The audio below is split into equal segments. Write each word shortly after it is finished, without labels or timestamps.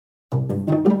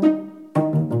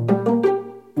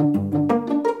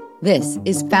This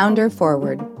is Founder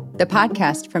Forward, the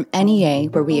podcast from NEA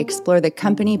where we explore the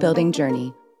company building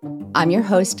journey. I'm your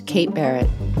host, Kate Barrett.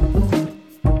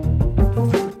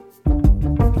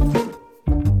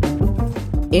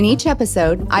 In each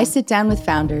episode, I sit down with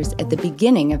founders at the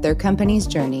beginning of their company's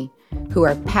journey who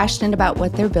are passionate about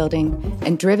what they're building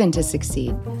and driven to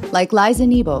succeed, like Liza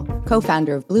Nebel,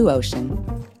 co-founder of Blue Ocean.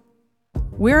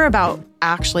 We're about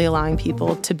actually allowing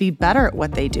people to be better at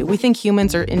what they do. We think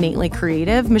humans are innately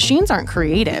creative. Machines aren't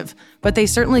creative, but they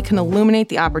certainly can illuminate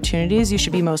the opportunities you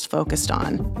should be most focused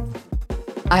on.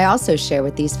 I also share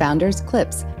with these founders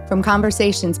clips from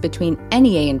conversations between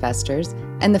NEA investors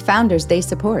and the founders they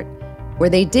support, where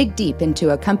they dig deep into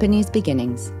a company's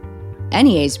beginnings.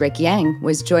 NEA's Rick Yang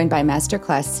was joined by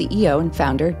Masterclass CEO and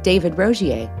founder David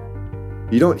Rogier.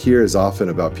 You don't hear as often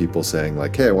about people saying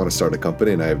like, hey, I want to start a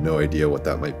company and I have no idea what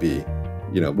that might be.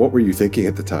 What were you thinking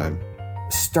at the time?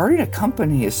 Starting a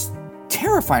company is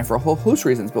terrifying for a whole host of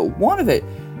reasons, but one of it,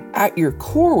 at your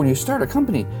core, when you start a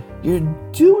company, you're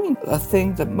doing a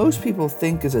thing that most people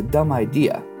think is a dumb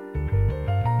idea.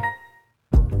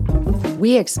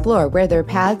 We explore where their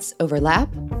paths overlap,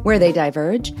 where they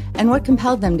diverge, and what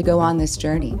compelled them to go on this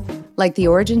journey, like the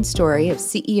origin story of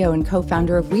CEO and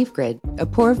co-founder of WeaveGrid,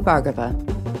 Apoorv Bhargava.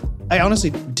 I honestly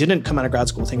didn't come out of grad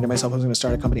school thinking to myself I was going to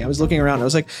start a company. I was looking around, I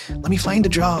was like, let me find a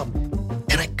job.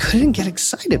 And I couldn't get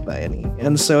excited by any.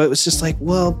 And so it was just like,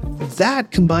 well,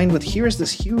 that combined with here's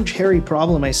this huge, hairy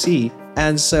problem I see.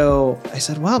 And so I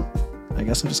said, well, I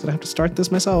guess I'm just going to have to start this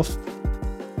myself.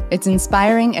 It's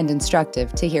inspiring and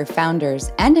instructive to hear founders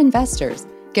and investors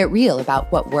get real about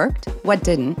what worked, what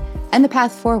didn't, and the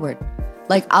path forward,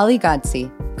 like Ali Ghodsi,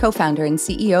 co-founder and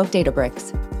CEO of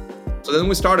Databricks. So then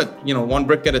we started, one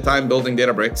brick at a time building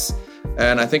Databricks.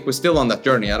 And I think we're still on that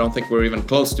journey. I don't think we're even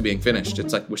close to being finished.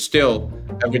 It's like we're still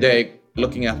every day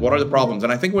looking at what are the problems.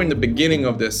 And I think we're in the beginning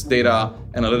of this data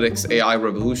analytics AI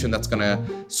revolution that's going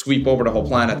to sweep over the whole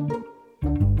planet.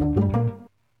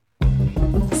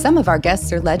 Some of our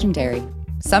guests are legendary.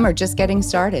 Some are just getting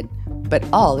started, but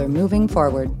all are moving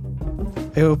forward.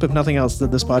 I hope, if nothing else,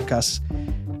 that this podcast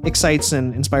excites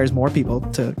and inspires more people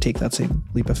to take that same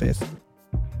leap of faith.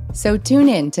 So tune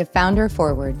in to Founder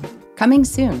Forward, coming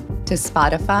soon to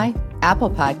Spotify, Apple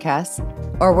Podcasts,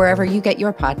 or wherever you get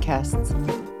your podcasts.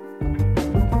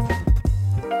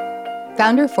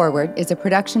 Founder Forward is a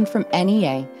production from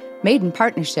NEA, made in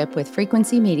partnership with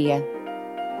Frequency Media.